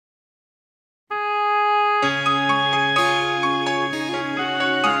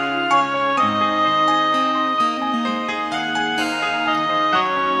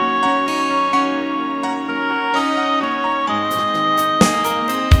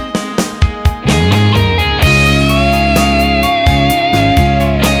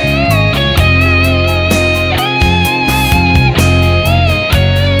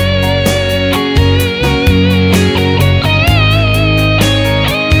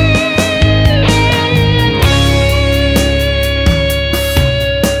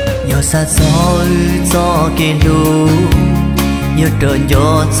xa xôi cho kê lù nhớ trở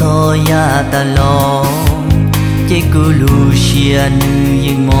gió cho ya ta lo chế cứ lù xia nữ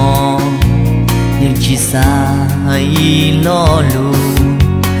yên mò nhưng chỉ xa hay lo lù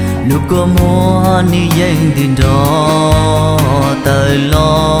lù có mua nữ yên từ đó tới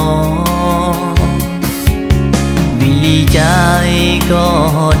lo vì lý trái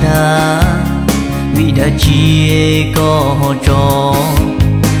có đá vì đã chia có cho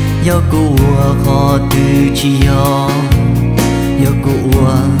do của khó từ chi do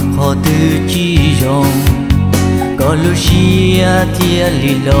của khó từ chi rong có lúc xia thia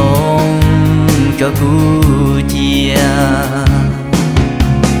lì lòng cho cu chia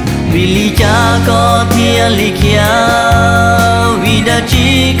vì lý cha có thia lì kia vì đã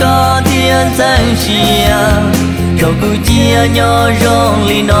chỉ có thiên sang xia cho cu chia nhỏ rong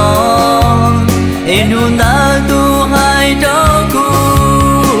lì nó em luôn ta tu hai đó cu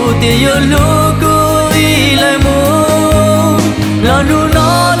tia yêu lu cu đi lại mu lo nu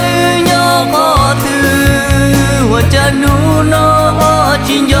nó lưu nhau khó từ và cha nu nó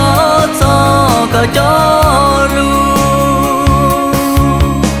chỉ gió cho cả cho lu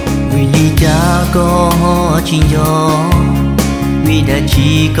vì lý cha có chỉ gió vì đã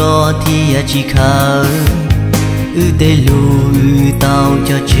chỉ có thì chỉ khờ tê lu tao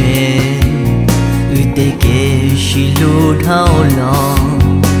cho trẻ tê kê xì lu thao lo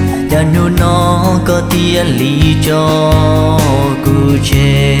cha nu nó có tia lý cho cu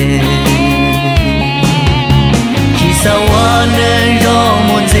chê chỉ sao hoa nên rõ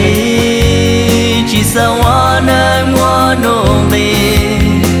muốn gì chỉ sao hoa nên mua nồng mì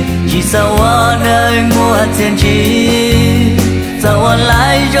chỉ sao hoa nên mua tiền chi sao hoa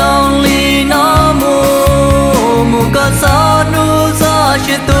lại trong ly nó mua có gió nu gió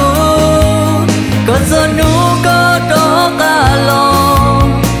chỉ tu có gió nu có đó cả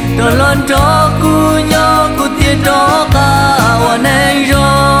lòng đó lon cho cu nhau cu tiền đó cả hoàn anh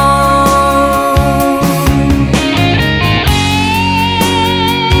rồi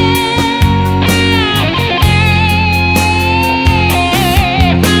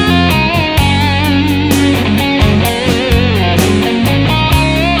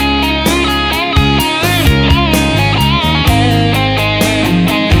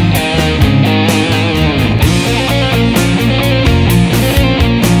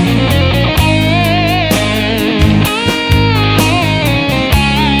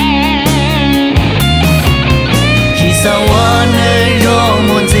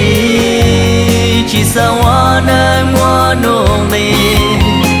chỉ sao hoa nơi mua nồng mì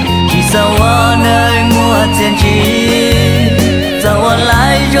chỉ sao hoa nơi mua tiền chi sao hoa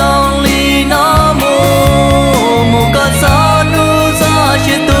lại trong ly nó mua có gió nu gió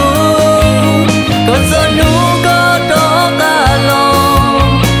chỉ tu có gió nu có đó cả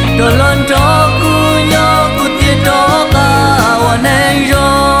lòng đó lon cho cu nhau cu tiền đó cả hoàn anh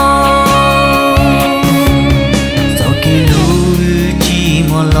rồi sau khi lũ chỉ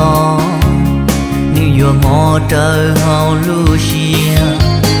một lo yo mò trời hao lu xia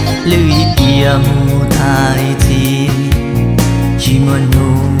lưu kia mu thái chi chỉ mà nu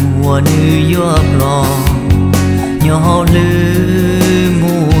wa nu yo lo nhỏ hao lưu